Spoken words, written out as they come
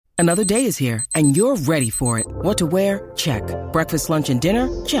Another day is here, and you're ready for it. What to wear? Check. Breakfast, lunch, and dinner?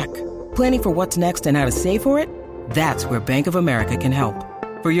 Check. Planning for what's next and how to save for it? That's where Bank of America can help.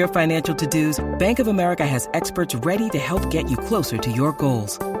 For your financial to-dos, Bank of America has experts ready to help get you closer to your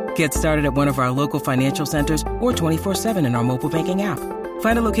goals. Get started at one of our local financial centers or 24/7 in our mobile banking app.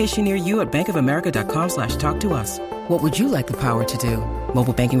 Find a location near you at bankofamerica.com/talktous. What would you like the power to do?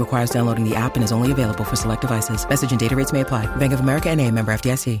 Mobile banking requires downloading the app and is only available for select devices. Message and data rates may apply. Bank of America N.A., member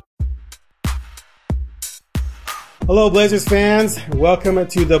FDIC. Hello, Blazers fans. Welcome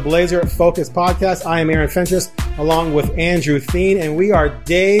to the Blazer Focus podcast. I am Aaron Fentress along with Andrew Thien, and we are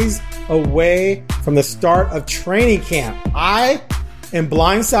days away from the start of training camp. I am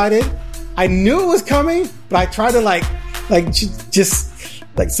blindsided. I knew it was coming, but I tried to just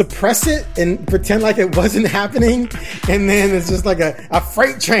suppress it and pretend like it wasn't happening. And then it's just like a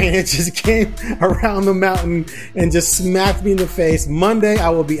freight train. It just came around the mountain and just smacked me in the face. Monday, I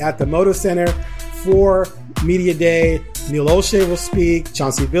will be at the Moda Center for Media Day. Neil O'Shea will speak,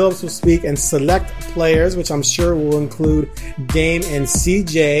 Chauncey Billups will speak, and select players, which I'm sure will include Dame and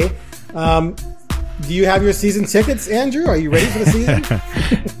CJ. Do you have your season tickets, Andrew? Are you ready for the season?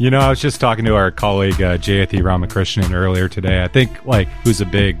 I was just talking to our colleague, Jayathi Ramakrishnan earlier today. I think, who's a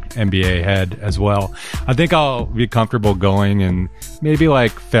big NBA head as well. I think I'll be comfortable going in maybe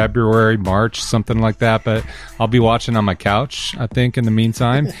February, March, something like that. But I'll be watching on my couch, I think, in the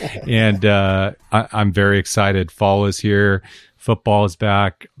meantime. And I'm very excited. Fall is here. Football is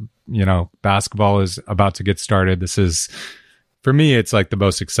back. Basketball is about to get started. This is, for me, it's the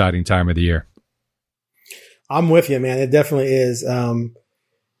most exciting time of the year. I'm with you, man. It definitely is.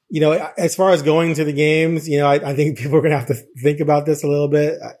 As far as going to the games, I think people are going to have to think about this a little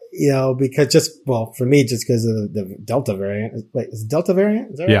bit, because for me, just because of the Delta variant. Wait, is it Delta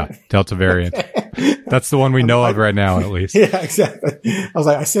variant? Is that right? Delta variant. That's the one we know of right now, at least. Yeah, exactly.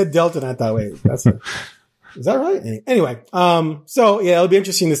 I said Delta and I thought, wait, is that right? Anyway, it'll be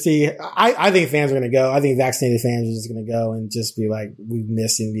interesting to see. I think fans are going to go. I think vaccinated fans are just going to go and just be like, we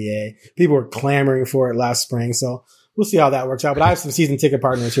miss NBA. People were clamoring for it last spring. So we'll see how that works out. But I have some season ticket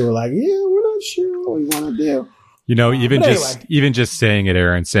partners who are like, yeah, we're not sure what we want to do. Even just saying it,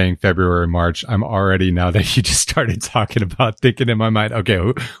 Aaron, saying February, March, I'm already, now that you just started talking about, thinking in my mind, okay,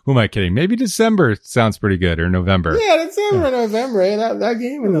 who am I kidding? Maybe December sounds pretty good, or November. Yeah, December, November. That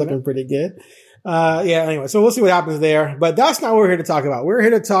game is looking pretty good. Anyway, so we'll see what happens there, but that's not what we're here to talk about. We're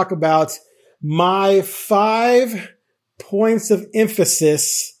here to talk about my 5 points of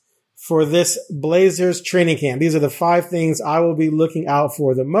emphasis for this Blazers training camp. These are the 5 things I will be looking out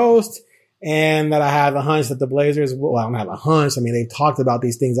for the most, and that I have a hunch that the Blazers, I don't have a hunch. I mean, they've talked about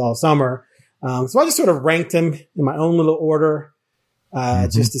these things all summer. So I just sort of ranked them in my own little order.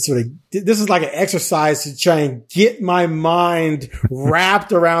 Just to sort of, this is like an exercise to try and get my mind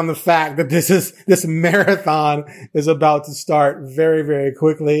wrapped around the fact that this marathon is about to start very, very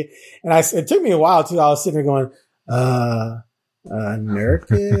quickly. And it took me a while too. I was sitting there going,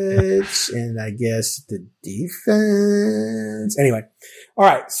 Nurkic and I guess the defense. Anyway. All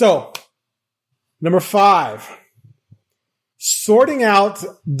right. So number 5, sorting out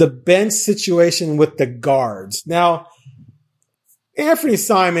the bench situation with the guards. Now, Anthony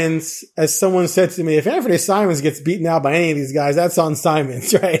Simons, as someone said to me, if Anthony Simons gets beaten out by any of these guys, that's on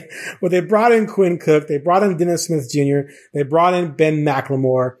Simons, right? Well, they brought in Quinn Cook. They brought in Dennis Smith Jr. They brought in Ben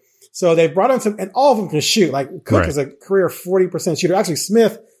McLemore. So they brought in and all of them can shoot. Cook is a career 40% shooter. Actually,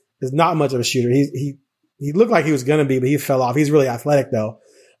 Smith is not much of a shooter. He looked like he was going to be, but he fell off. He's really athletic though.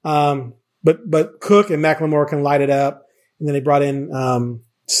 But Cook and McLemore can light it up. And then they brought in,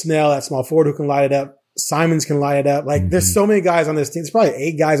 Snell at small forward who can light it up. Simons can light it up. There's so many guys on this team. There's probably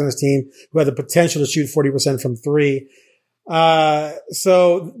 8 guys on this team who have the potential to shoot 40% from 3.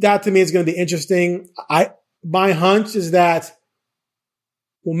 So that to me is going to be interesting. My hunch is that,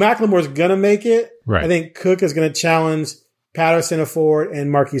 McLemore's going to make it. Right. I think Cook is going to challenge Patterson a forward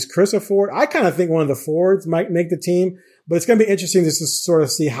and Marquise Chris a forward. I kind of think one of the forwards might make the team, but it's going to be interesting just to sort of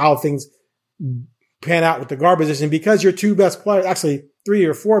see how things pan out with the guard position, because your 2 best players, actually 3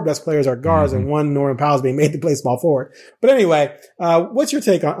 or 4 best players are guards, and one, Norman Powell, is being made to play small forward. But anyway, what's your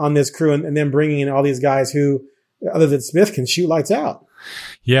take on this crew and then bringing in all these guys who, other than Smith, can shoot lights out?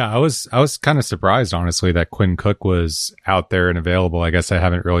 Yeah, I was kind of surprised, honestly, that Quinn Cook was out there and available. I guess I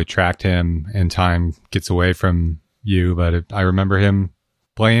haven't really tracked him, and time gets away from you, but I remember him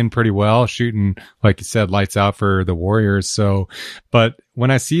playing pretty well, shooting, like you said, lights out for the Warriors. So, but when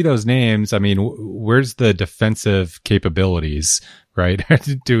I see those names, I mean, where's the defensive capabilities, right?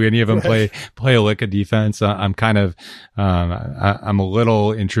 Do any of them play a lick of defense? I'm kind of, I'm a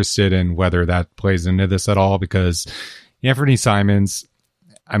little interested in whether that plays into this at all, because Anthony Simons,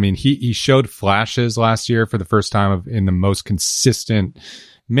 I mean, he showed flashes last year for the first time in the most consistent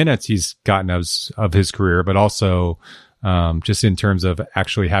minutes he's gotten of his career, but also just in terms of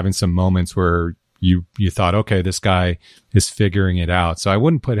actually having some moments where you thought, okay, this guy is figuring it out. So I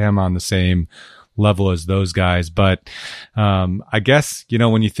wouldn't put him on the same level as those guys. But I guess,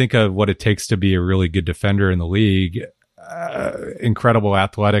 when you think of what it takes to be a really good defender in the league, incredible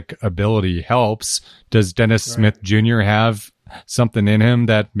athletic ability helps. Does Dennis Smith Jr. have something in him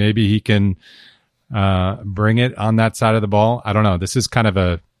that maybe he can bring it on that side of the ball? I don't know. This is kind of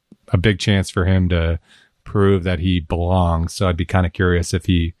a big chance for him to prove that he belongs. So I'd be kind of curious if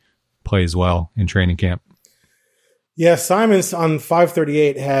he plays well in training camp. Yeah, Simons on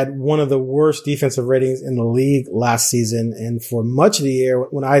 538 had one of the worst defensive ratings in the league last season. And for much of the year,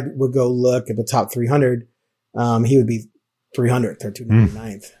 when I would go look at the top 300, he would be 300th or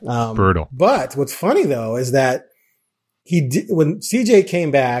 299th. Brutal. But what's funny, though, is that when CJ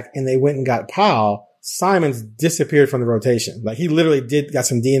came back and they went and got Powell, Simons disappeared from the rotation. Like, he literally got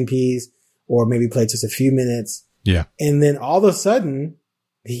some DNPs or maybe played just a few minutes. Yeah. And then all of a sudden,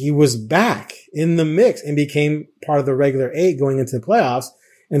 he was back in the mix and became part of the regular 8 going into the playoffs.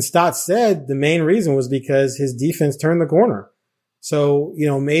 And Stott said the main reason was because his defense turned the corner. So,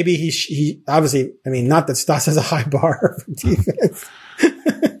 maybe he obviously, I mean, not that Stott has a high bar for defense.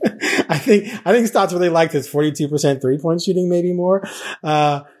 I think Stott's really liked his 42% 3-point shooting, maybe more.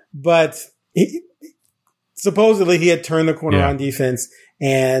 But supposedly he had turned the corner on defense.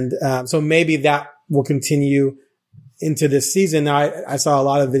 And, so maybe that will continue into this season. Now, I saw a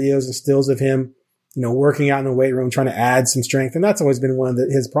lot of videos and stills of him, working out in the weight room, trying to add some strength. And that's always been one of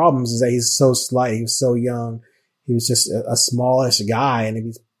his problems, is that he's so slight. He was so young. He was just a smallish guy.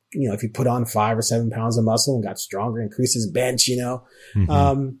 And if he put on 5 or 7 pounds of muscle and got stronger, increased his bench,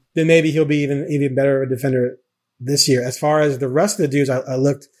 then maybe he'll be even better of a defender this year. As far as the rest of the dudes,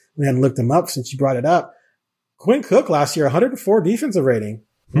 we hadn't looked them up since you brought it up. Quinn Cook last year, 104 defensive rating,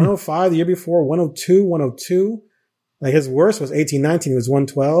 105 the year before, 102. Like, his worst was 18-19. He was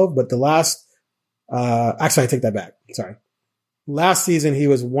 112, but the last, actually I take that back. Sorry. Last season, he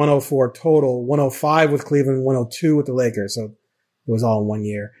was 104 total, 105 with Cleveland, 102 with the Lakers. So it was all in 1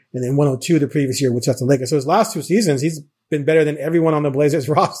 year. And then 102 the previous year, which was the Lakers. So his last 2 seasons, he's been better than everyone on the Blazers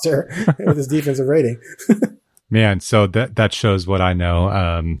roster with his defensive rating. Man, so that shows what I know.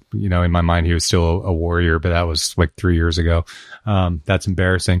 In my mind, he was still a Warrior, but that was like 3 years ago. That's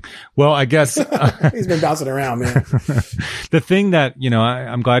embarrassing. Well, I guess he's been bouncing around, man. The thing that,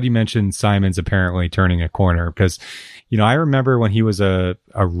 I'm glad you mentioned Simons apparently turning a corner, because, I remember when he was a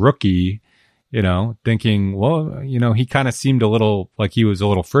rookie, thinking, well, he kind of seemed a little like he was a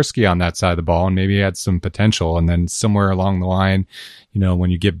little frisky on that side of the ball, and maybe he had some potential. And then somewhere along the line,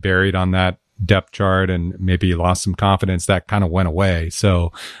 when you get buried on that depth chart and maybe you lost some confidence, that kind of went away.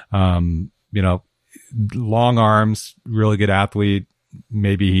 So, long arms, really good athlete.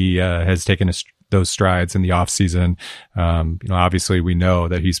 Maybe he has taken those strides in the off season. Obviously we know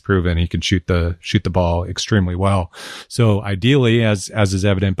that he's proven he can shoot the ball extremely well. So ideally, as is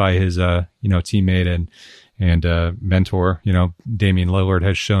evident by his, teammate and mentor, Damian Lillard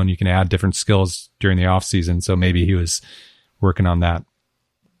has shown you can add different skills during the off season. So maybe he was working on that.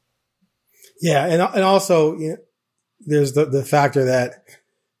 Yeah. And also, there's the factor that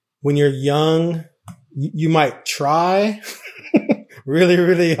when you're young, you might try really,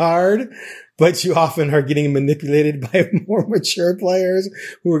 really hard, but you often are getting manipulated by more mature players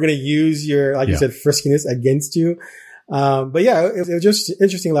who are going to use your, like you said, friskiness against you. But yeah, it was just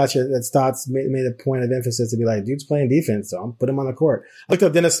interesting last year that Stotts made a point of emphasis to be like, dude's playing defense, so I'm put him on the court. I looked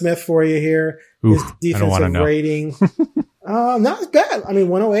up Dennis Smith for you here. His defensive rating, not as bad. I mean,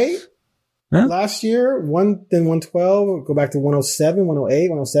 108. Huh? Last year, then 112, go back to 107, 108,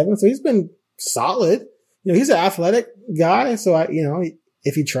 107. So he's been solid. He's an athletic guy. So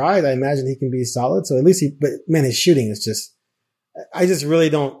if he tried, I imagine he can be solid. So at least but man, his shooting is just, I just really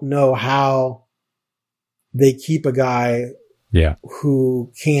don't know how they keep a guy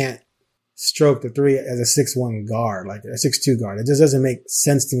who can't stroke the three as a 6'1" guard, like a 6'2" guard. It just doesn't make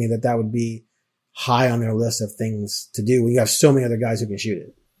sense to me that would be high on their list of things to do when you have so many other guys who can shoot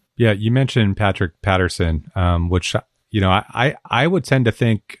it. Yeah, you mentioned Patrick Patterson, which, I would tend to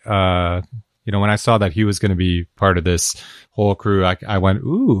think, when I saw that he was going to be part of this whole crew, I went,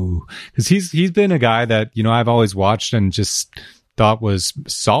 ooh, because he's been a guy that, I've always watched and just thought was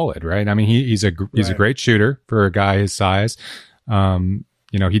solid, right? I mean, he's a great shooter for a guy his size.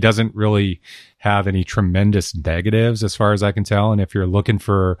 He doesn't really have any tremendous negatives as far as I can tell. And if you're looking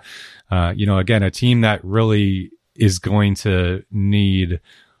for, again, a team that really is going to need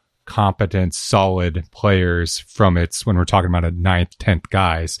competent, solid players from when we're talking about a 9th, 10th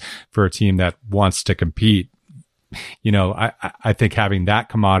guys for a team that wants to compete. You know, I think having that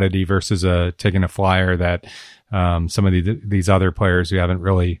commodity versus taking a flyer that some of these other players who haven't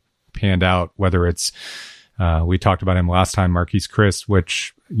really panned out, whether it's we talked about him last time, Marquise Chris,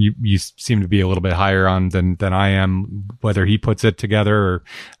 which you seem to be a little bit higher on than I am, whether he puts it together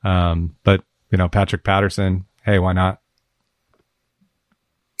or, but you know, Patrick Patterson, hey, why not?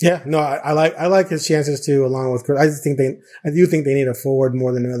 Yeah, no, I like his chances too, along with Chris. I do think they need a forward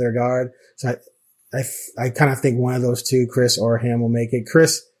more than another guard. So I kind of think one of those two, Chris or him, will make it.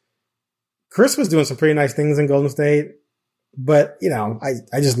 Chris was doing some pretty nice things in Golden State, but you know,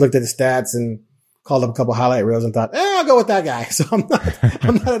 I just looked at the stats and called up a couple highlight reels and thought, I'll go with that guy. So I'm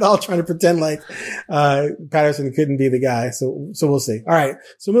not at all trying to pretend like, Patterson couldn't be the guy. So we'll see. All right.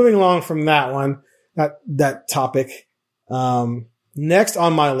 So moving along from that one, that topic, next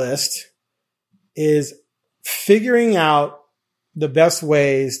on my list is figuring out the best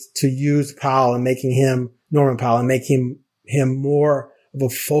ways to use Powell and making him Norman Powell and making him more of a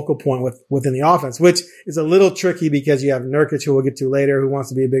focal point within the offense, which is a little tricky because you have Nurkic, who we'll get to later, who wants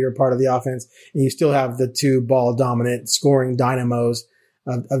to be a bigger part of the offense. And you still have the two ball dominant scoring dynamos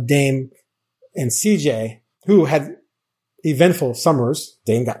of Dame and CJ, who had eventful summers.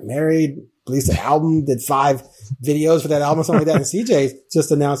 Dame got married, released an album, did 5 videos for that album, something like that. And CJ just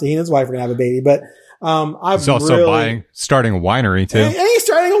announced that he and his wife are going to have a baby. But he's also starting a winery too. And he's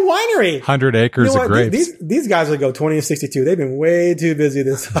starting a winery. 100 acres of grapes. These guys will go 20-62. They've been way too busy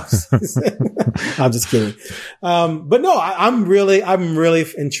this offseason. I'm just kidding. But no, I'm really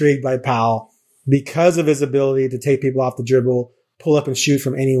intrigued by Powell because of his ability to take people off the dribble, pull up and shoot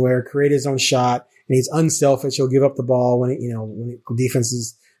from anywhere, create his own shot. And he's unselfish. He'll give up the ball when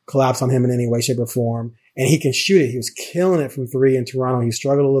defenses collapse on him in any way, shape, or form. And he can shoot it. He was killing it from 3 in Toronto. He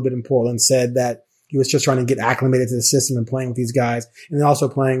struggled a little bit in Portland, said that he was just trying to get acclimated to the system and playing with these guys, and then also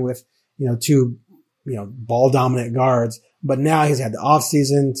playing with, two, ball dominant guards. But now he's had the off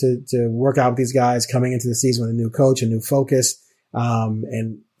season to work out with these guys, coming into the season with a new coach, a new focus,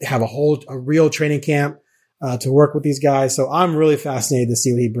 and have a real training camp, to work with these guys. So I'm really fascinated to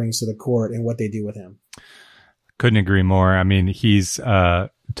see what he brings to the court and what they do with him. Couldn't agree more. I mean, he's,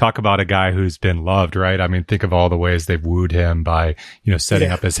 talk about a guy who's been loved, right? I mean, think of all the ways they've wooed him by,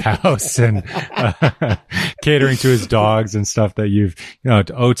 setting up his house and catering to his dogs and stuff that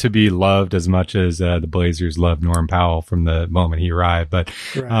to be loved as much as the Blazers loved Norm Powell from the moment he arrived. But,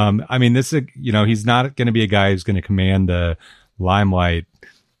 right. I mean, this is, he's not going to be a guy who's going to command the limelight,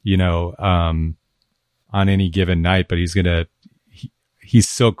 on any given night, but he's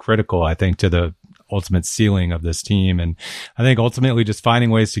so critical, I think, to the ultimate ceiling of this team. And I think ultimately just finding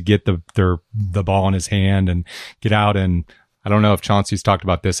ways to get the ball in his hand and get out. And I don't know if Chauncey's talked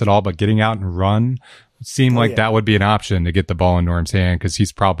about this at all, but getting out and run seemed that would be an option to get the ball in Norm's hand, because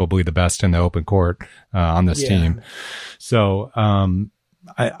he's probably the best in the open court on this team. So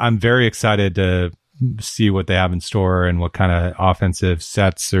I'm very excited to see what they have in store and what kind of offensive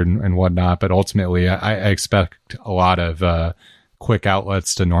sets and whatnot. But ultimately, I expect a lot of quick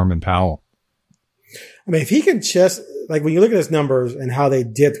outlets to Norman Powell. I mean, if he can just, like, when you look at his numbers and how they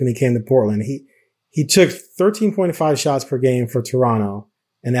dipped when he came to Portland, he took 13.5 shots per game for Toronto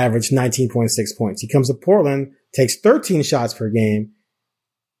and averaged 19.6 points. He comes to Portland, takes 13 shots per game,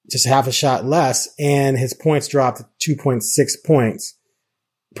 just half a shot less, and his points dropped to 2.6 points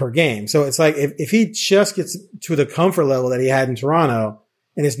per game. So it's like, if he just gets to the comfort level that he had in Toronto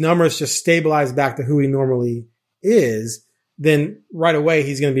and his numbers just stabilize back to who he normally is, then right away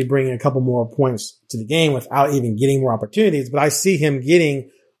he's going to be bringing a couple more points to the game without even getting more opportunities. But I see him getting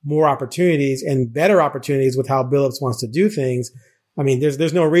more opportunities and better opportunities with how Billups wants to do things. I mean,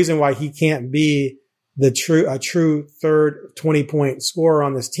 there's no reason why he can't be a true third 20-point scorer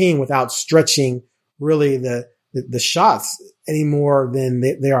on this team without stretching really the shots any more than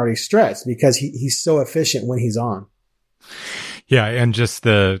they already stretched, because he's so efficient when he's on. Yeah, and just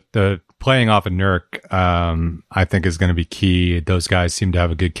the playing off of Nurk, I think is going to be key. Those guys seem to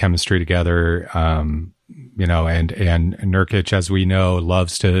have a good chemistry together. And Nurkic, as we know,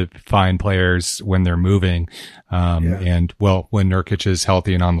 loves to find players when they're moving. And when Nurkic is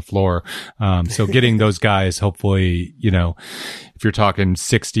healthy and on the floor. So getting those guys, hopefully, if you're talking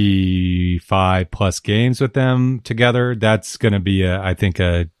 65 plus games with them together, that's going to be I think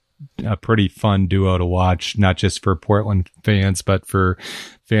a pretty fun duo to watch, not just for Portland fans, but for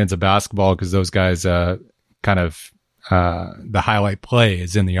fans of basketball, because those guys, the highlight play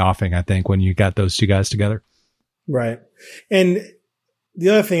is in the offing, I think, when you got those two guys together. Right. And the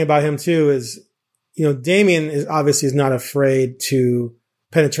other thing about him too is, Damian is not afraid to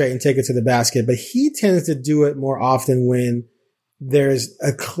penetrate and take it to the basket, but he tends to do it more often when there's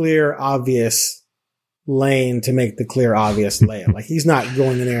a clear, obvious lane to make the clear, obvious layup. Like he's not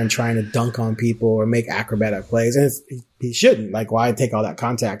going in there and trying to dunk on people or make acrobatic plays. And he shouldn't. Like, why take all that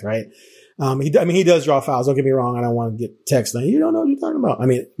contact, right? He does draw fouls. Don't get me wrong. I don't want to get text like, you don't know what you're talking about. I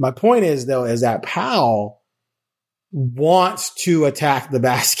mean, my point is though, is that Powell wants to attack the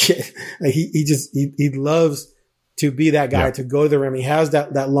basket. Like he loves to be that guy, to go to the rim. He has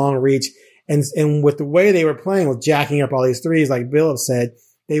that long reach. And with the way they were playing with jacking up all these threes, like Bill said,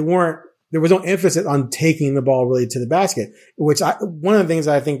 there was no emphasis on taking the ball really to the basket, one of the things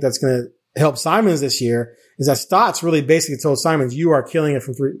I think that's going to help Simons this year is that Stotts really basically told Simons, you are killing it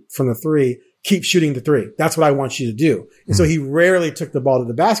from the three. Keep shooting the three. That's what I want you to do. And so he rarely took the ball to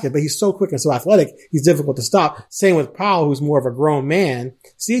the basket, but he's so quick and so athletic. He's difficult to stop. Same with Powell, who's more of a grown man.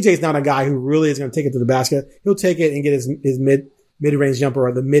 CJ's not a guy who really is going to take it to the basket. He'll take it and get his mid-range jumper,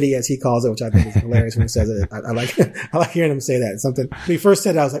 or the midi as he calls it, which I think is hilarious when he says it. I like hearing him say that. It's something when he first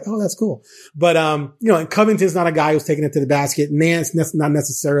said it, I was like, oh, that's cool. But, and Covington's not a guy who's taking it to the basket. Nance, not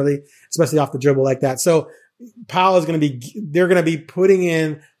necessarily, especially off the dribble like that. So Powell is they're going to be putting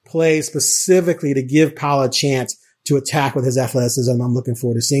in play specifically to give Powell a chance to attack with his athleticism. I'm looking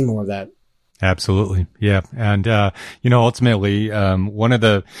forward to seeing more of that. Absolutely. Yeah. And, ultimately, one of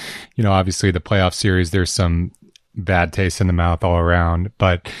the, obviously the playoff series, there's some bad taste in the mouth all around,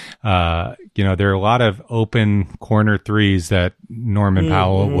 but, there are a lot of open corner threes that Norman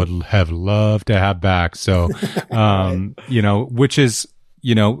Powell would have loved to have back. So, which is,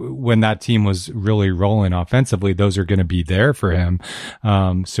 when that team was really rolling offensively, those are going to be there for him.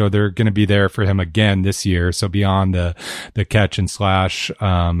 So they're going to be there for him again this year. So beyond the catch and slash,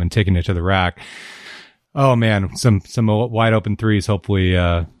 and taking it to the rack. Oh man, some wide open threes, hopefully,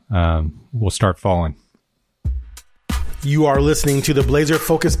 will start falling. You are listening to the Blazer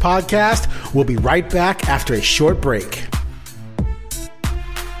Focus podcast. We'll be right back after a short break.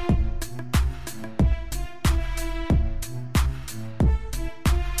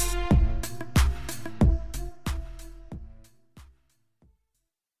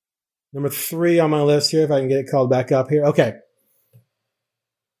 Number 3 on my list here, if I can get it called back up here. Okay.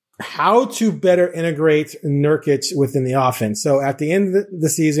 How to better integrate Nurkic within the offense. So at the end of the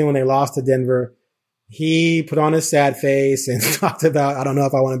season, when they lost to Denver, he put on his sad face and talked about, I don't know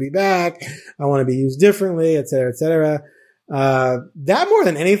if I want to be back. I want to be used differently, et cetera, et cetera. That more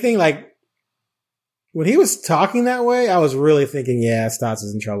than anything, like when he was talking that way, I was really thinking, yeah, Stotts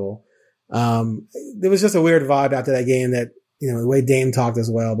is in trouble. There was just a weird vibe after that game that, the way Dame talked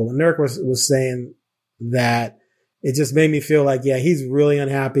as well. But when Nurk was saying that, it just made me feel like, yeah, he's really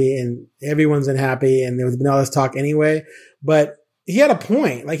unhappy and everyone's unhappy and there was been all this talk anyway. But he had a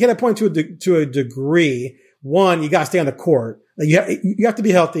point. Like he had a point to a degree. One, you got to stay on the court. Like you have to be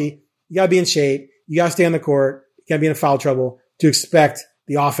healthy. You got to be in shape. You got to stay on the court. You got to be in foul trouble to expect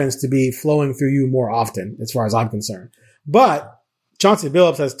the offense to be flowing through you more often, as far as I'm concerned. But Chauncey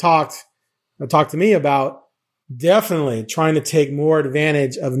Billups has talked to me about definitely trying to take more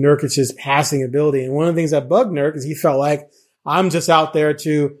advantage of Nurkic's passing ability. And one of the things that bugged Nurk is he felt like, I'm just out there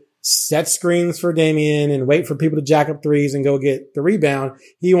to set screens for Damian and wait for people to jack up threes and go get the rebound.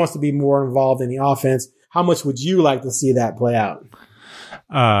 He wants to be more involved in the offense. How much would you like to see that play out?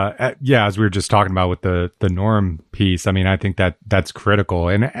 As we were just talking about with the Norm piece, I mean, I think that's critical.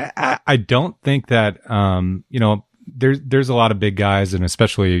 And I don't think that, there's a lot of big guys, and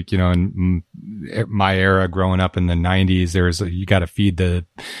especially, in my era growing up in the 90s, you got to feed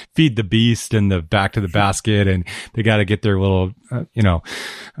the beast and the back to the basket, and they got to get their little,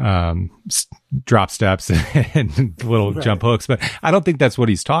 drop steps and little jump hooks. But I don't think that's what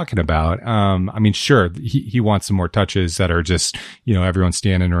he's talking about. I mean, sure, he wants some more touches that are just, everyone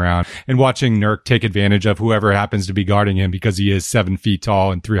standing around and watching Nurk take advantage of whoever happens to be guarding him because he is 7 feet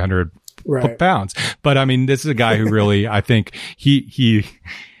tall and 300 pounds. But I mean, this is a guy who really, I think you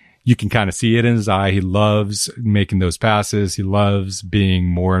can kind of see it in his eye. He loves making those passes. He loves being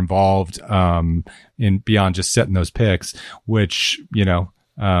more involved, in beyond just setting those picks, which,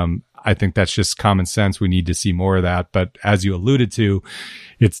 I think that's just common sense. We need to see more of that. But as you alluded to,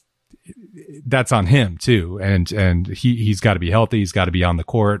 that's on him too. And he's got to be healthy. He's got to be on the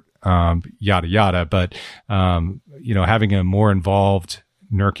court, yada, yada. But, having a more involved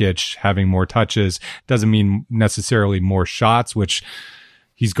Nurkic, having more touches doesn't mean necessarily more shots, which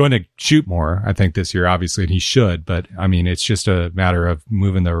he's going to shoot more, I think, this year, obviously, and he should. But I mean, it's just a matter of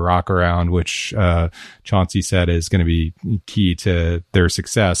moving the rock around, which Chauncey said is going to be key to their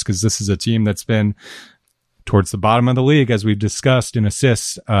success, because this is a team that's been towards the bottom of the league, as we've discussed, in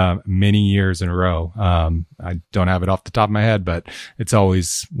assists many years in a row. I don't have it off the top of my head, but it's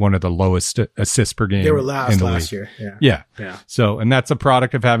always one of the lowest assists per game. They were last league. year. Yeah. So, and that's a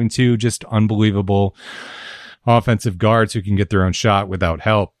product of having two just unbelievable offensive guards who can get their own shot without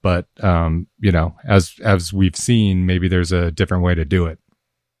help. But, as we've seen, maybe there's a different way to do it.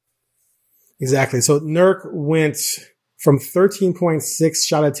 Exactly. So Nurk went from 13.6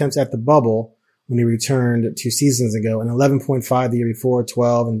 shot attempts at the bubble when he returned 2 seasons ago, and 11.5 the year before,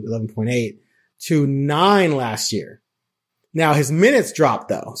 12 and 11.8 to 9 last year. Now his minutes dropped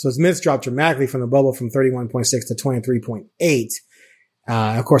though. So his minutes dropped dramatically from the bubble from 31.6 to 23.8.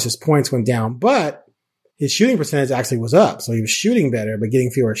 Of course his points went down, but his shooting percentage actually was up. So he was shooting better, but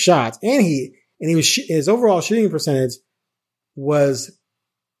getting fewer shots. And his overall shooting percentage was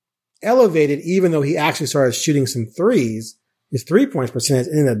elevated, even though he actually started shooting some threes. His 3-point percentage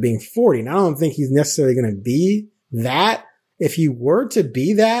ended up being 40. And I don't think he's necessarily going to be that. If he were to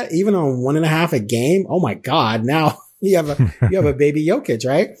be that, even on 1.5 a game, oh my God, now you have a baby Jokic,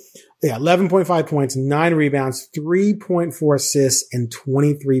 right? Yeah, 11.5 points, 9 rebounds, 3.4 assists, and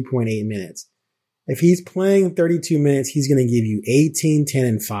 23.8 minutes. If he's playing 32 minutes, he's going to give you 18, 10,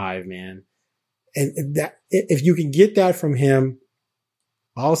 and 5, man. And that, if you can get that from him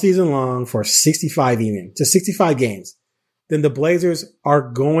all season long for 65 games, then the Blazers are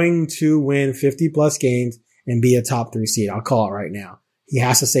going to win 50 plus games and be a top 3 seed. I'll call it right now. He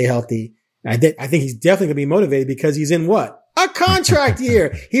has to stay healthy. I think he's definitely going to be motivated because he's in what? A contract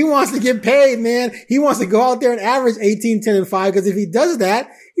year. He wants to get paid, man. He wants to go out there and average 18, 10, and 5, because if he does that,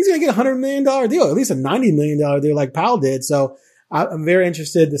 he's going to get a $100 million deal, at least a $90 million deal like Powell did. So I'm very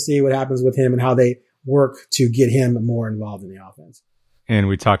interested to see what happens with him and how they work to get him more involved in the offense. And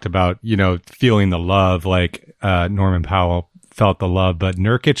we talked about, feeling the love, like Norman Powell felt the love, but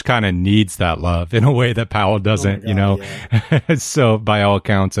Nurkic kind of needs that love in a way that Powell doesn't, yeah. So by all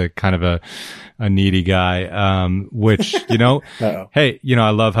accounts, a kind of a needy guy, which, hey, I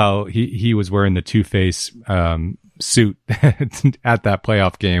love how he was wearing the Two-Face, suit at that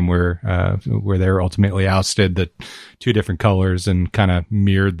playoff game where they were ultimately ousted, the 2 different colors, and kind of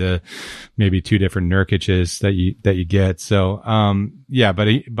mirrored the maybe 2 different Nurkic's that you get. So, but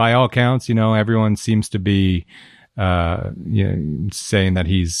by all accounts, everyone seems to be, saying that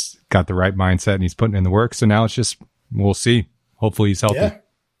he's got the right mindset and he's putting in the work. So now it's just, we'll see. Hopefully he's healthy. Yeah.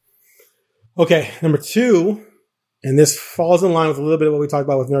 Okay. Number 2, and this falls in line with a little bit of what we talked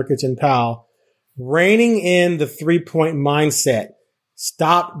about with Nurkic and Powell, reining in the 3-point mindset.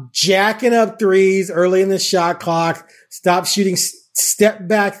 Stop jacking up threes early in the shot clock. Stop shooting step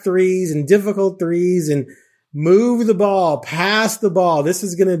back threes and difficult threes, and move the ball, pass the ball. This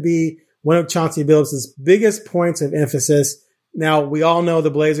is going to be one of Chauncey Billups' biggest points of emphasis. Now, we all know the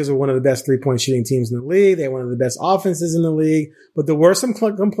Blazers are one of the best 3-point shooting teams in the league. They're one of the best offenses in the league, but there were some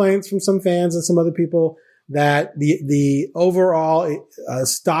complaints from some fans and some other people that the overall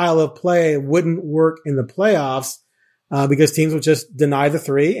style of play wouldn't work in the playoffs because teams would just deny the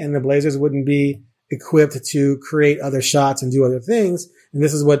 3 and the Blazers wouldn't be equipped to create other shots and do other things. And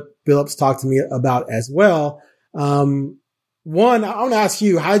this is what Billups talked to me about as well. One, I want to ask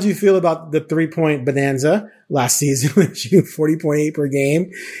you, how did you feel about the 3-point bonanza last season, shooting 40.8 per game?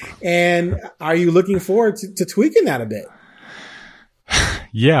 And are you looking forward to tweaking that a bit?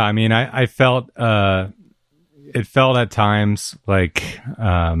 Yeah, I mean, I felt it felt at times like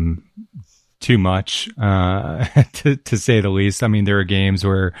too much, to say the least. I mean, there are games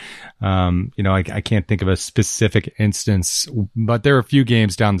where, I can't think of a specific instance, but there are a few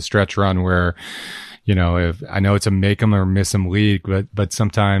games down the stretch run where, if I know it's a make 'em or miss 'em league, but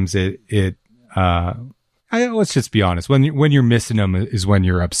sometimes let's just be honest. When you're missing them is when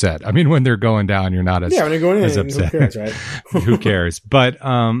you're upset. I mean, when they're going down, you're not as, when they're going as in, upset. Who cares, right? Who cares? But,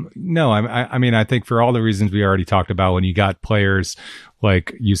 no, I mean, I think for all the reasons we already talked about, when you got players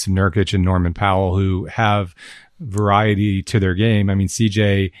like Jusuf Nurkic and Norman Powell who have variety to their game. I mean,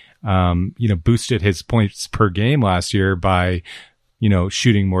 CJ, boosted his points per game last year by,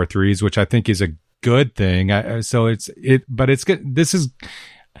 shooting more threes, which I think is a good thing. So it's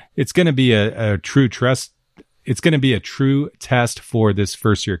going to be a true trust. It's going to be a true test for this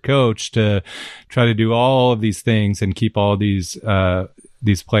first year coach to try to do all of these things and keep all these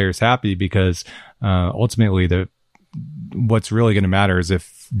players happy, because ultimately what's really going to matter is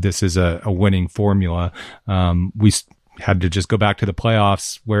if this is a winning formula. We had to just go back to the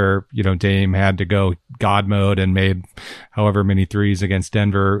playoffs where, Dame had to go God mode and made however many threes against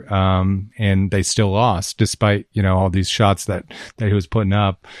Denver. And they still lost despite, all these shots that he was putting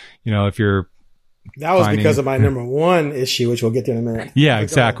up. If you're That was because of my number one issue, which we'll get to in a minute. Yeah,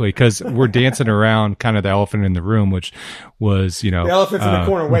 exactly. Because we're dancing around kind of the elephant in the room, which was, the elephant's in the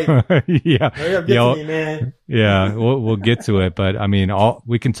corner. Wait, yeah, get to me, man. Yeah, we'll get to it, but I mean,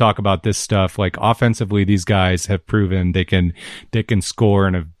 we can talk about this stuff. Like offensively, these guys have proven they can score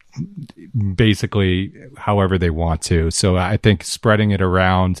in a basically however they want to. So I think spreading it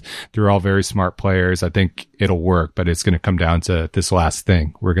around, they're all very smart players. I think it'll work, but it's going to come down to this last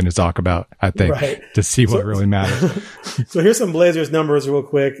thing we're going to talk about, I think, to see what really matters. So here's some Blazers numbers real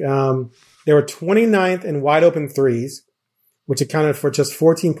quick. They were 29th in wide open threes, which accounted for just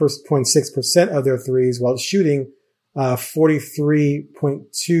 14.6% of their threes, while shooting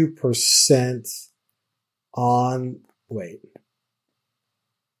 43.2% on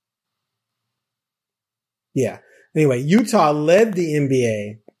Yeah. Anyway, Utah led the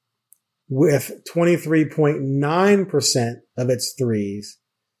NBA with 23.9% of its threes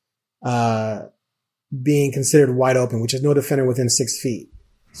being considered wide open, which is no defender within 6 feet.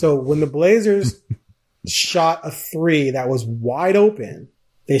 So when the Blazers shot a three that was wide open,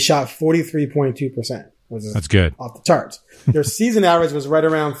 they shot 43.2%. That's good. Off the charts. Their season average was right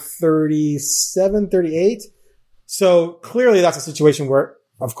around 37, 38. So clearly that's a situation where,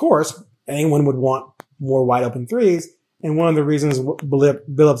 of course, anyone would want more wide open threes. And one of the reasons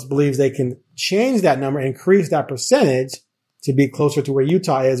Billups believes they can change that number, increase that percentage to be closer to where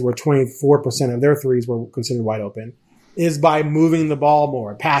Utah is, where 24% of their threes were considered wide open, is by moving the ball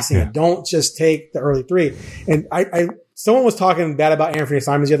more, passing it. Don't just take the early three. And someone was talking bad about Anthony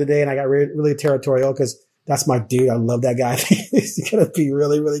Simons the other day, and I got really territorial because that's my dude. I love that guy. He's going to be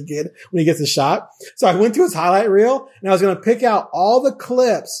really, really good when he gets a shot. So I went to his highlight reel, and I was going to pick out all the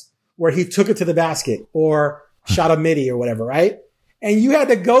clips where he took it to the basket or shot a midi or whatever, right? And you had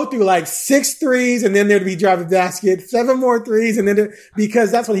to go through like 6 threes and then there'd be drive the basket, 7 more threes, and then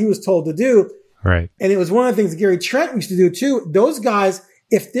because that's what he was told to do. Right. And it was one of the things Gary Trent used to do too. Those guys,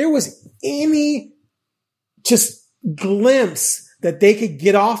 if there was any just glimpse that they could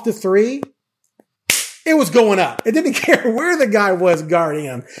get off the three, it was going up. It didn't care where the guy was guarding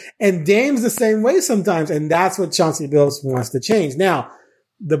him. And Dame's the same way sometimes. And that's what Chauncey Billups wants to change. Now,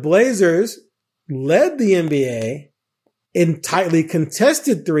 the Blazers led the NBA in tightly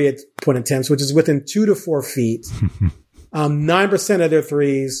contested 3-point attempts, which is within 2 to 4 feet. 9% of their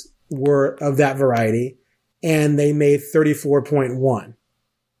threes were of that variety, and they made 34.1.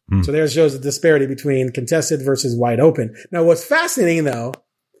 So there shows the disparity between contested versus wide open. Now, what's fascinating, though,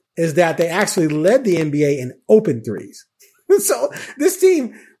 is that they actually led the NBA in open threes. So this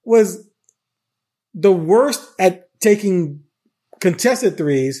team was the worst at taking contested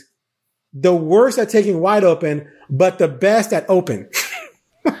threes, the worst at taking wide open, but the best at open.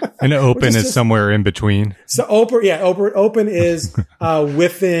 And open is somewhere in between. So open is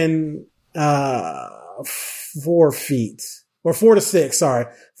within 4 feet or 4 to 6. Sorry,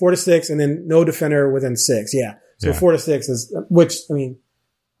 4 to 6, and then no defender within 6. Yeah, so 4 to 6 is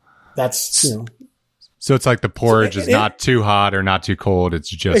that's So it's like the porridge is not too hot or not too cold. It's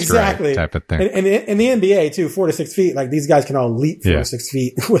just right type of thing. And in the NBA too, 4 to 6 feet, like these guys can all leap 4 to 6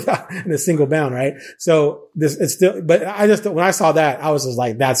 feet without in a single bound, right? So it's still, but when I saw that, I was just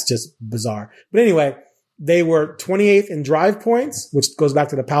like, that's just bizarre. But anyway, they were 28th in drive points, which goes back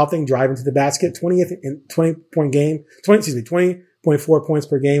to the Powell thing, driving to the basket, 20th in 20.4 points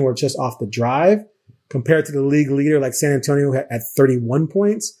per game were just off the drive compared to the league leader like San Antonio at 31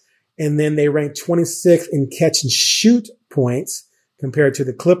 points. And then they ranked 26th in catch and shoot points compared to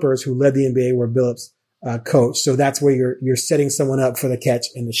the Clippers, who led the NBA, where Billups coached. So that's where you're setting someone up for the catch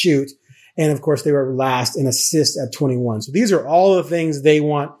and the shoot. And of course, they were last in assists at 21. So these are all the things they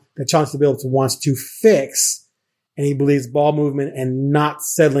want, that Chauncey Billups wants to fix. And he believes ball movement and not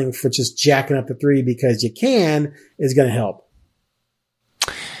settling for just jacking up the three because you can is going to help.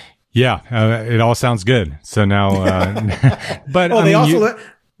 Yeah, it all sounds good. So now, but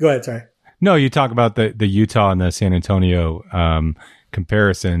go ahead, sorry. No, you talk about the Utah and the San Antonio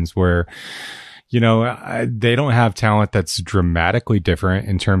comparisons where, they don't have talent that's dramatically different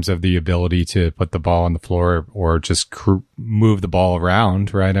in terms of the ability to put the ball on the floor or just move the ball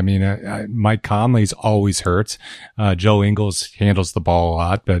around, right? I mean, Mike Conley's always hurt. Joe Ingles handles the ball a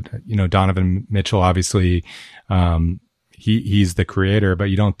lot, but, Donovan Mitchell, obviously, he's the creator,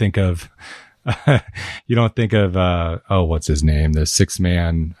 but you don't think of, what's his name? The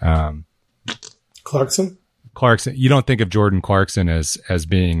 6-man, Clarkson. You don't think of Jordan Clarkson as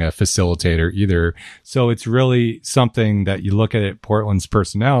being a facilitator either. So it's really something that you look at Portland's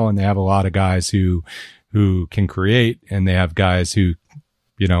personnel, and they have a lot of guys who can create, and they have guys who,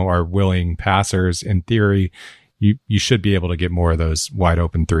 are willing passers. In theory, you should be able to get more of those wide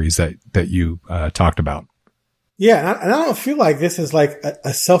open threes that you talked about. Yeah, and I don't feel like this is like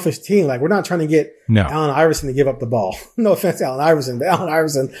a selfish team. Like, we're not trying to get Allen Iverson to give up the ball. No offense to Allen Iverson, but Allen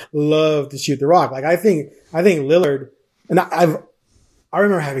Iverson loved to shoot the rock. Like, I think Lillard, and I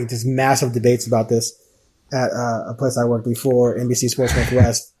remember having just massive debates about this at a place I worked before, NBC Sports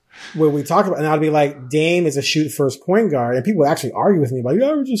Northwest, where we talked about, and I'd be like, Dame is a shoot first point guard, and people would actually argue with me about, he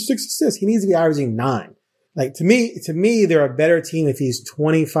averages 6 assists. He needs to be averaging 9. Like, to me, they're a better team if he's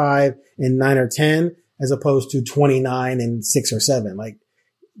 25 and 9 or 10. As opposed to 29 and 6 or 7. Like,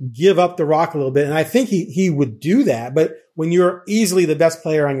 give up the rock a little bit. And I think he would do that. But when you're easily the best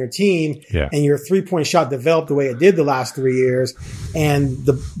player on your team and your 3-point shot developed the way it did the last 3 years and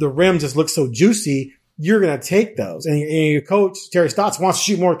the rim just looks so juicy, you're going to take those. And your coach, Terry Stotts, wants to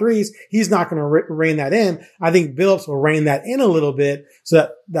shoot more threes. He's not going to rein that in. I think Billups will rein that in a little bit so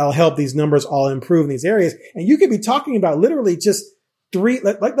that'll help these numbers all improve in these areas. And you could be talking about literally just 3.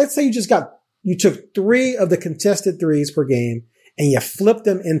 Let's say you took 3 of the contested threes per game and you flipped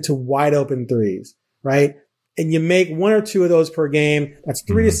them into wide open threes, right? And you make 1 or 2 of those per game. That's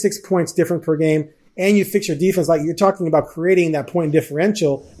 3 to 6 points different per game. And you fix your defense. Like, you're talking about creating that point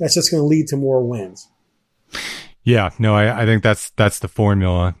differential. That's just going to lead to more wins. Yeah, no, I think that's the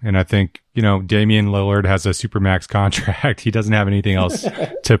formula. And I think, Damian Lillard has a supermax contract. He doesn't have anything else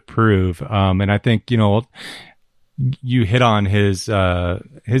to prove. And I think, you hit on his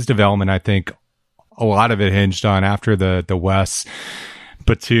development. I think a lot of it hinged on after the Wes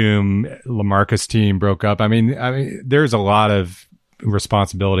Batum LaMarcus team broke up. I mean, there's a lot of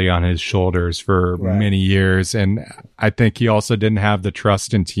responsibility on his shoulders for many years, and I think he also didn't have the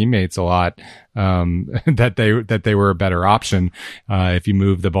trust in teammates a lot that they were a better option if you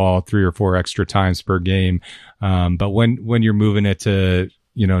move the ball 3 or 4 extra times per game. But when you're moving it to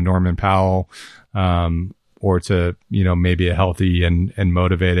Norman Powell, or to, maybe a healthy and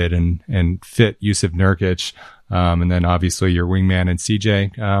motivated and fit Yusuf Nurkic. And then obviously your wingman and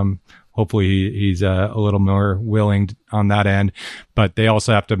CJ. Hopefully he's a little more willing on that end, but they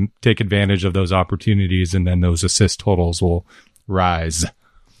also have to take advantage of those opportunities, and then those assist totals will rise.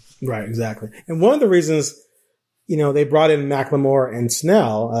 Right, exactly. And one of the reasons, they brought in McLemore and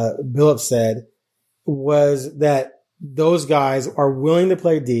Snell, Billups said, was that those guys are willing to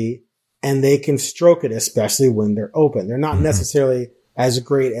play D, and they can stroke it, especially when they're open. They're not necessarily as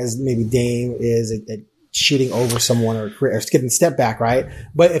great as maybe Dame is at shooting over someone or getting step back, right?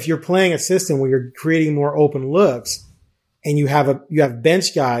 But if you're playing a system where you're creating more open looks, and you have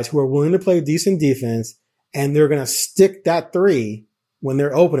bench guys who are willing to play decent defense, and they're going to stick that 3 when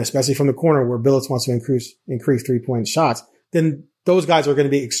they're open, especially from the corner where Billups wants to increase 3-point shots, then those guys are going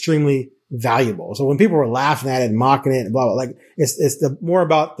to be extremely valuable. So when people were laughing at it and mocking it and blah, blah, like it's more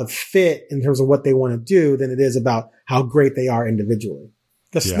about the fit in terms of what they want to do than it is about how great they are individually.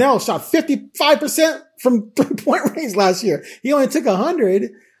 Snell shot 55% from 3-point range last year. He only took 100,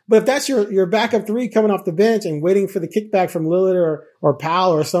 but if that's your backup 3 coming off the bench and waiting for the kickback from Lillard or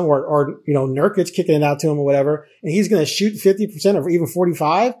Powell or somewhere, or Nurkic kicking it out to him or whatever, and he's going to shoot 50% or even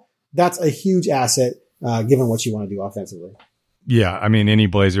 45, that's a huge asset, given what you want to do offensively. Yeah, I mean, any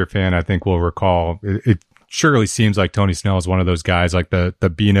Blazer fan, I think, will recall, it surely seems like Tony Snell is one of those guys, like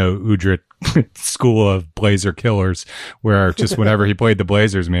the Bino Udrih school of Blazer killers, where just whenever he played the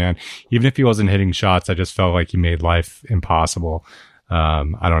Blazers, man, even if he wasn't hitting shots, I just felt like he made life impossible.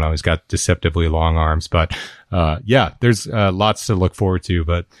 I don't know, he's got deceptively long arms, but there's lots to look forward to,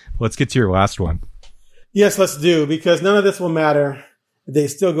 but let's get to your last one. Yes, let's do, because none of this will matter. They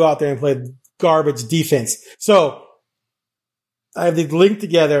still go out there and play garbage defense. So I have the link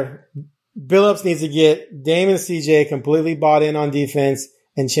together. Billups needs to get Dame and CJ completely bought in on defense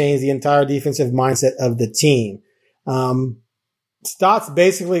and change the entire defensive mindset of the team. Stotts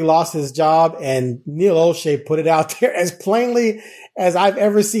basically lost his job, and Neil O'Shea put it out there as plainly as I've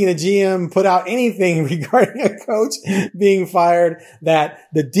ever seen a GM put out anything regarding a coach being fired, that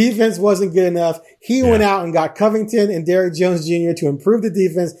the defense wasn't good enough. He went out and got Covington and Derrick Jones Jr. to improve the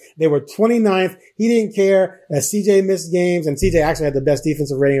defense. They were 29th. He didn't care that CJ missed games, and CJ actually had the best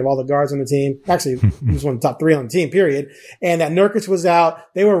defensive rating of all the guards on the team. Actually, he was one of the top 3 on the team, period. And that Nurkic was out.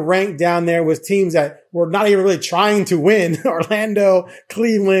 They were ranked down there with teams that were not even really trying to win. Orlando,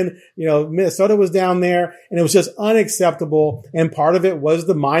 Cleveland, Minnesota was down there, and it was just unacceptable. And part of it was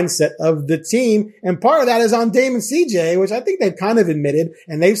the mindset of the team. And part of that is on Dame and CJ, which I think they've kind of admitted,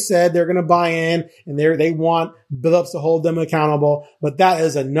 and they've said they're going to buy in, and they want Billups to hold them accountable. But that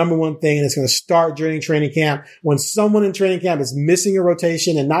is a number one thing, and it's going to start during training camp. When someone in training camp is missing a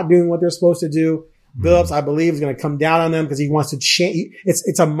rotation and not doing what they're supposed to do, Billups, I believe, is going to come down on them because he wants to change.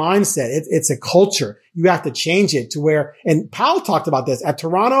 It's a mindset. It's a culture. You have to change it to where, and Powell talked about this at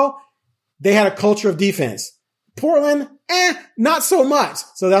Toronto. They had a culture of defense. Portland, not so much.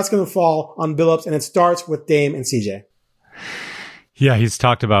 So that's going to fall on Billups, and it starts with Dame and CJ. Yeah, he's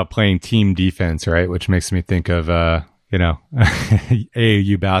talked about playing team defense, right? Which makes me think of,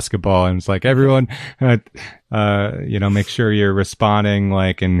 AAU basketball. And it's like everyone, make sure you're responding,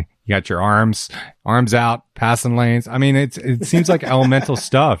 and you got your arms out, passing lanes. I mean, it seems like elemental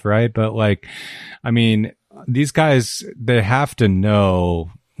stuff, right? But these guys, they have to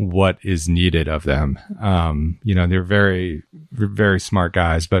know what is needed of them. They're very, very smart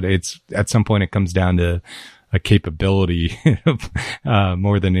guys, but at some point it comes down to a capability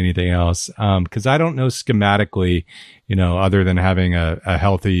more than anything else. Cause I don't know schematically, other than having a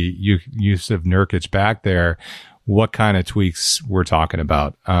healthy use of Nurkic back there, what kind of tweaks we're talking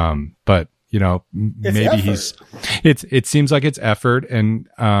about. But maybe it seems like it's effort, and,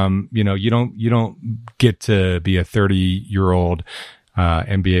 you don't get to be a 30-year-old,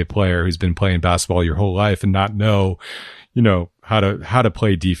 NBA player who's been playing basketball your whole life and not know, how to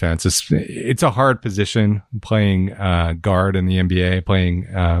play defense. It's a hard position, playing guard in the NBA,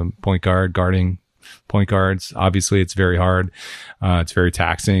 playing point guard, guarding point guards. Obviously, it's very hard. It's very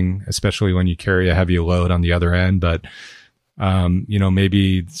taxing, especially when you carry a heavy load on the other end. But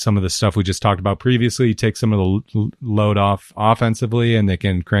maybe some of the stuff we just talked about previously, take some of the load off offensively, and they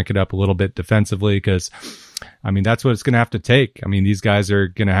can crank it up a little bit defensively, because that's what it's going to have to take. These guys are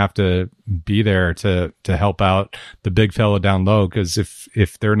going to have to be there to help out the big fella down low, because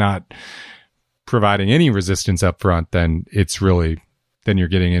if they're not providing any resistance up front, then you're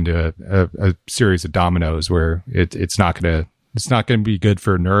getting into a series of dominoes where it's not going to be good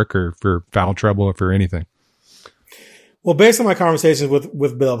for Nurk or for foul trouble or for anything. Well, based on my conversations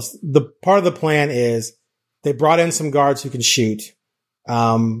with Billups, the part of the plan is they brought in some guards who can shoot.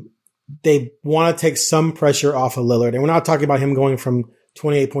 They want to take some pressure off of Lillard. And we're not talking about him going from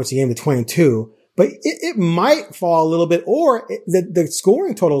 28 points a game to 22, but it might fall a little bit, or the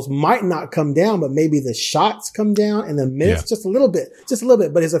scoring totals might not come down, but maybe the shots come down and the minutes just a little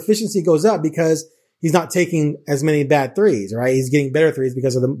bit, but his efficiency goes up because he's not taking as many bad threes, right? He's getting better threes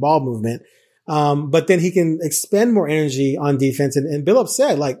because of the ball movement. But then he can expend more energy on defense. And Billups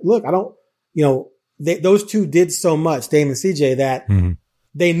said, look, those two did so much, Dame and CJ, that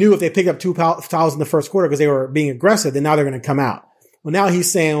they knew if they picked up 2 fouls in the first quarter because they were being aggressive, then now they're going to come out. Well, now he's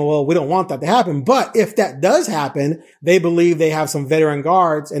saying, well, we don't want that to happen. But if that does happen, they believe they have some veteran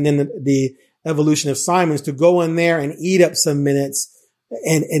guards, and then the evolution of Simons to go in there and eat up some minutes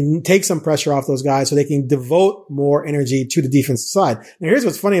and take some pressure off those guys so they can devote more energy to the defensive side. Now, here's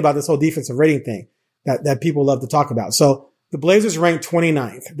what's funny about this whole defensive rating thing that people love to talk about. So the Blazers ranked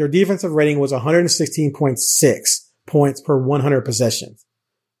 29th. Their defensive rating was 116.6 points per 100 possessions.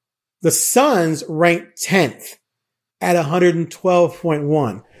 The Suns ranked 10th at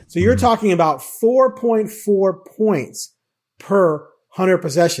 112.1. So you're talking about 4.4 points per 100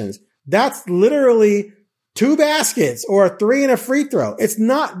 possessions. That's literally 2 baskets or a 3 and a free throw. It's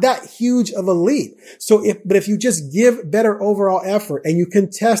not that huge of a leap. But if you just give better overall effort and you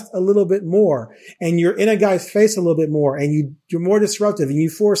contest a little bit more and you're in a guy's face a little bit more and you're more disruptive and you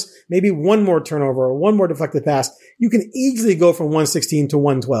force maybe one more turnover or one more deflected pass, you can easily go from 116 to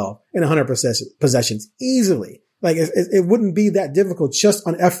 112 in 100 possessions easily. It wouldn't be that difficult just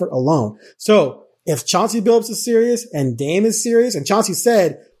on effort alone. So if Chauncey Billups is serious and Dame is serious, and Chauncey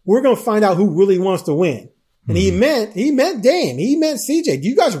said, we're going to find out who really wants to win. And he meant Dame. He meant CJ. Do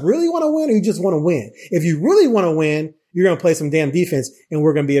you guys really want to win, or you just want to win? If you really want to win, you're going to play some damn defense, and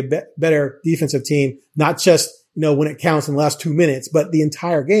we're going to be a better defensive team, not just, when it counts in the last 2 minutes, but the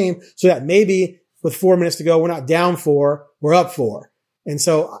entire game, so that maybe with 4 minutes to go, we're not down 4, we're up 4. And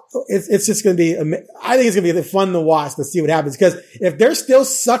so it's just going to be, I think it's going to be fun to watch to see what happens, because if they're still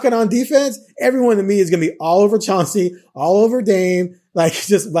sucking on defense, everyone in the media is going to be all over Chauncey, all over Dame,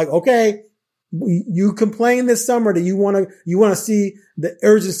 okay, you complain this summer that you want to see the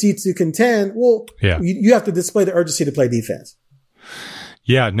urgency to contend. Well, you have to display the urgency to play defense.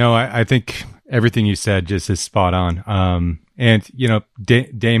 Yeah, no, I think everything you said just is spot on. And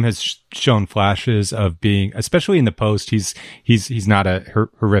Dame has shown flashes of being, especially in the post, he's not a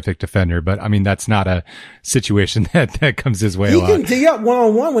horrific defender, but that's not a situation that comes his way a lot. He can dig up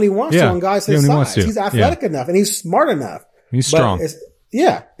one-on-one when he wants to on guys his size. He's athletic enough and he's smart enough. He's strong.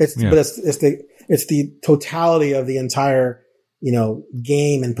 It's the totality of the entire,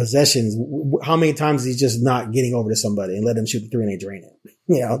 game and possessions. How many times is he just not getting over to somebody and let them shoot the 3 and they drain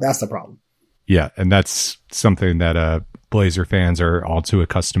it? That's the problem. Yeah. And that's something that, Blazer fans are all too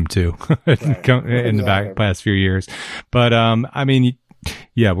accustomed to in the past few years. But I mean,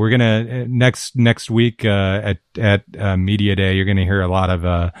 yeah, we're gonna next week at Media Day, you're gonna hear a lot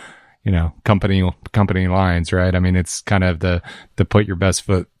of company lines, right? I mean, it's kind of the put your best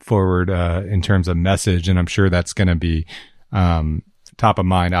foot forward in terms of message, and I'm sure that's going to be top of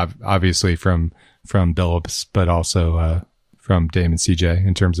mind, obviously from Billups, but also from Dame and CJ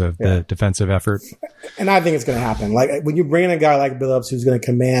in terms of the defensive effort. And I think it's going to happen. Like when you bring in a guy like Billups who's going to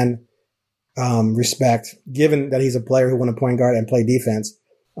command respect, given that he's a player who won a point guard and play defense.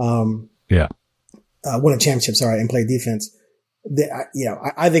 Won a championship, and play defense.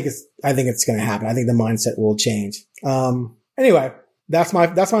 I think it's going to happen. I think the mindset will change. Anyway, that's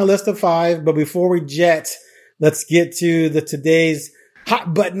my list of 5. But before we jet, let's get to today's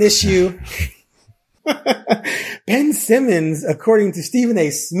hot button issue. Ben Simmons, according to Stephen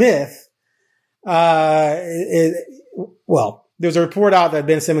A. Smith, there's a report out that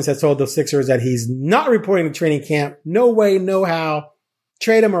Ben Simmons has told the Sixers that he's not reporting to training camp. No way, no how.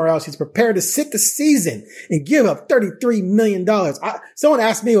 Trade him or else he's prepared to sit the season and give up $33 million. Someone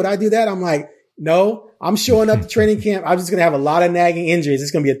asked me, would I do that? I'm like, no, I'm showing up to training camp. I'm just going to have a lot of nagging injuries. It's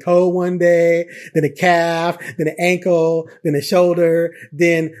going to be a toe one day, then a calf, then an ankle, then a shoulder,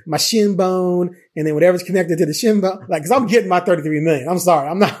 then my shin bone, and then whatever's connected to the shin bone. Like, cause I'm getting my $33 million. I'm sorry.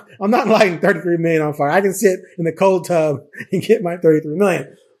 I'm not lighting $33 million on fire. I can sit in the cold tub and get my $33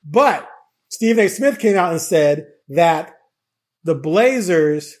 million. But Stephen A. Smith came out and said that the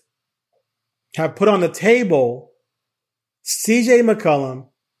Blazers have put on the table CJ McCollum,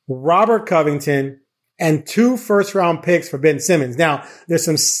 Robert Covington, and 2 first-round picks for Ben Simmons. Now, there's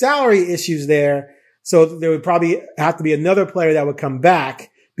some salary issues there, so there would probably have to be another player that would come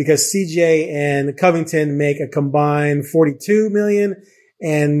back because CJ and Covington make a combined $42 million,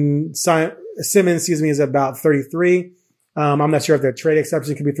 and Simmons, is about $33. I'm not sure if the trade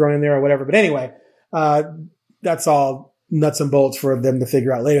exception could be thrown in there or whatever, but anyway, that's all nuts and bolts for them to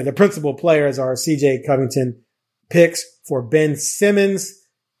figure out later. The principal players are CJ Covington picks for Ben Simmons.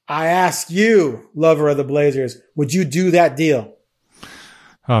 I ask you, lover of the Blazers, would you do that deal?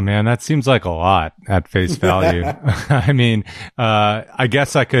 Oh man, that seems like a lot at face value. I mean, I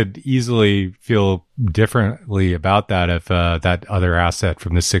guess I could easily feel differently about that if that other asset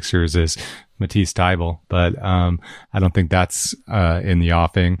from the Sixers is Matisse Thybulle, but I don't think that's in the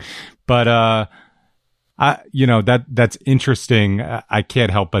offing. But that's interesting. I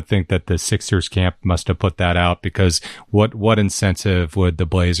can't help but think that the Sixers camp must have put that out because what incentive would the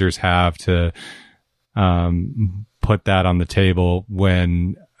Blazers have to put that on the table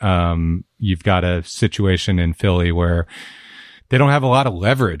when you've got a situation in Philly where they don't have a lot of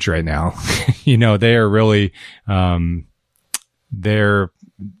leverage right now. They are really they're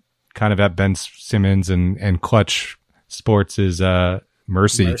kind of at Ben Simmons and Clutch Sports'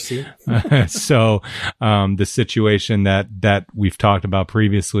 mercy. So the situation that we've talked about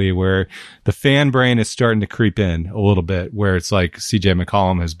previously where the fan brain is starting to creep in a little bit, where it's like CJ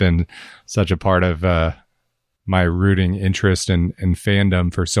McCollum has been such a part of my rooting interest and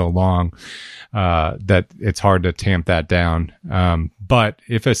fandom for so long that it's hard to tamp that down. But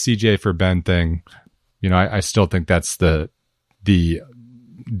if a CJ for Ben thing, I still think that's the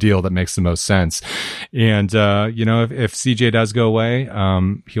deal that makes the most sense. And if CJ does go away,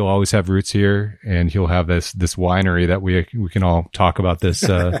 he'll always have roots here, and he'll have this winery that we can all talk about this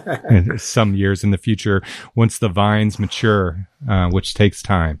some years in the future once the vines mature, which takes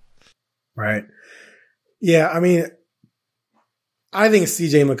time. Right. Yeah, I mean, I think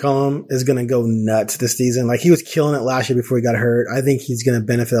CJ McCollum is going to go nuts this season. Like, he was killing it last year before he got hurt. I think he's going to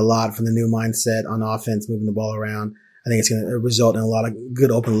benefit a lot from the new mindset on offense, moving the ball around. I think it's going to result in a lot of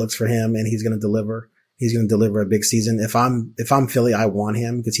good open looks for him, and he's going to deliver. He's going to deliver a big season. If I'm Philly, I want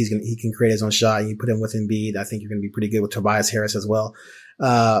him because he can create his own shot. You put him with Embiid, I think you're going to be pretty good with Tobias Harris as well.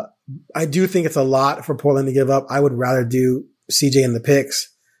 I do think it's a lot for Portland to give up. I would rather do CJ in the picks,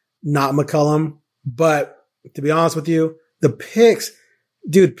 not McCollum. But to be honest with you, the picks,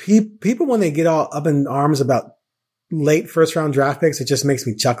 dude, people when they get all up in arms about late first round draft picks, it just makes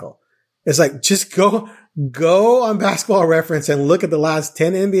me chuckle. It's like, just go on Basketball Reference and look at the last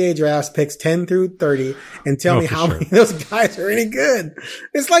 10 NBA drafts, picks 10 through 30, and tell me how many of those guys are any good.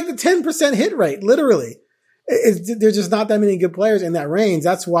 It's like the 10% hit rate, literally. There's just not that many good players in that range.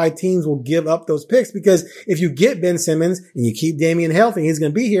 That's why teams will give up those picks, because if you get Ben Simmons and you keep Damian healthy, he's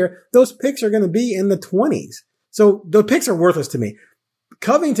going to be here. Those picks are going to be in the 20s. So the picks are worthless to me.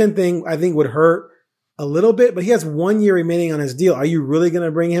 Covington thing, I think, would hurt a little bit, but he has 1 year remaining on his deal. Are you really going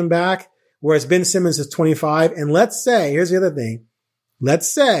to bring him back? Whereas Ben Simmons is 25. And let's say, here's the other thing.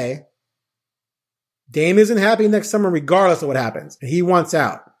 Let's say Dame isn't happy next summer regardless of what happens. He wants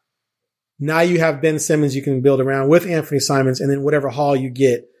out. Now you have Ben Simmons you can build around with Anthony Simons and then whatever haul you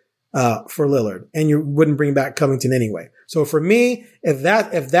get for Lillard. And you wouldn't bring back Covington anyway. So for me, if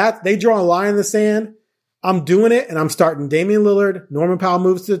they draw a line in the sand, I'm doing it and I'm starting Damian Lillard. Norman Powell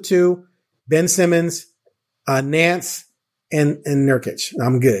moves to the 2, Ben Simmons, Nance, and Nurkic.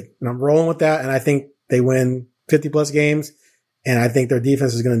 I'm good. And I'm rolling with that. And I think they win 50 plus games. And I think their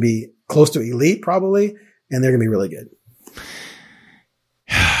defense is going to be close to elite probably. And they're going to be really good.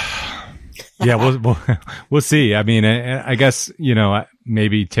 Yeah, we'll see. I mean, I guess,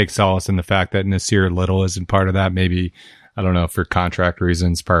 maybe take solace in the fact that Nasir Little isn't part of that. Maybe, I don't know, for contract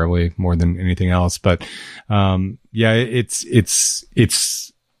reasons, probably more than anything else. But, yeah, it's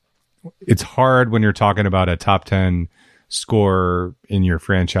hard when you're talking about a top 10 scorer in your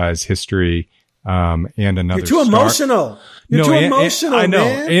franchise history. And another. You're too emotional. You're too emotional. I know.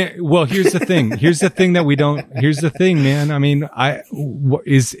 Man. Well, here's the thing. Here's the thing, man. I mean,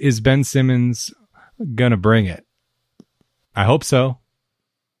 is Ben Simmons gonna bring it? I hope so.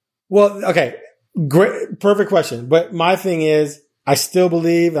 Well, okay. Great. Perfect question. But my thing is, I still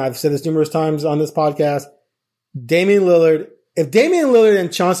believe, and I've said this numerous times on this podcast, Damian Lillard, if Damian Lillard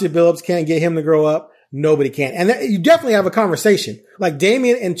and Chauncey Billups can't get him to grow up, nobody can. And you definitely have a conversation. Like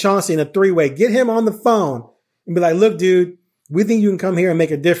Damian and Chauncey in a 3-way. Get him on the phone and be like, look, dude, we think you can come here and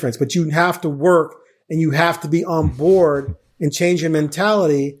make a difference, but you have to work and you have to be on board and change your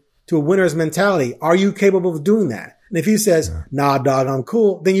mentality to a winner's mentality. Are you capable of doing that? And if he says, nah, dog, I'm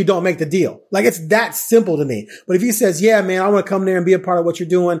cool, then you don't make the deal. Like it's that simple to me. But if he says, yeah, man, I want to come there and be a part of what you're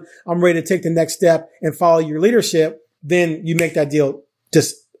doing. I'm ready to take the next step and follow your leadership. Then you make that deal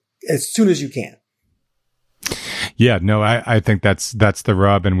just as soon as you can. Yeah, no, I think that's the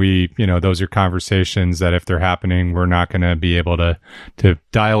rub. And those are conversations that if they're happening, we're not going to be able to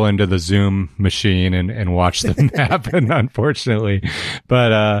dial into the Zoom machine and watch them happen, unfortunately.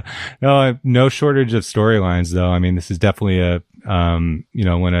 But, no shortage of storylines though. I mean, this is definitely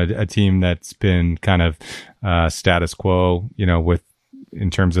when a team that's been kind of, status quo,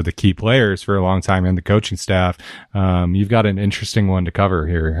 in terms of the key players for a long time and the coaching staff, you've got an interesting one to cover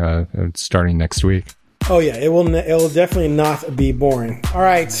here, starting next week. Oh yeah, it will definitely not be boring. All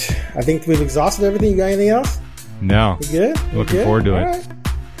right, I think we've exhausted everything. You got anything else? No. You good? Looking forward to it. Right.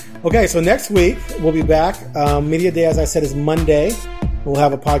 Okay, so next week we'll be back. Media Day, as I said, is Monday. We'll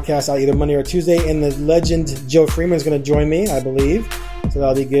have a podcast out either Monday or Tuesday, and the legend Joe Freeman is going to join me, I believe. So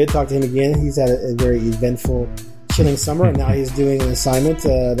that'll be good. Talk to him again. He's had a very eventful, chilling summer, and now he's doing an assignment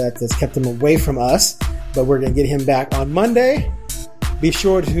that has kept him away from us. But we're going to get him back on Monday. Be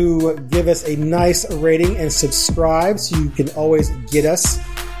sure to give us a nice rating and subscribe so you can always get us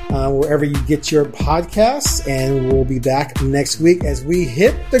wherever you get your podcasts. And we'll be back next week as we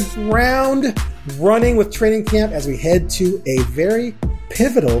hit the ground running with training camp as we head to a very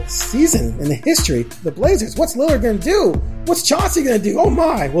pivotal season in the history of the Blazers. What's Lillard going to do? What's Chauncey going to do? Oh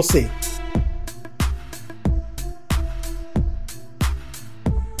my, we'll see.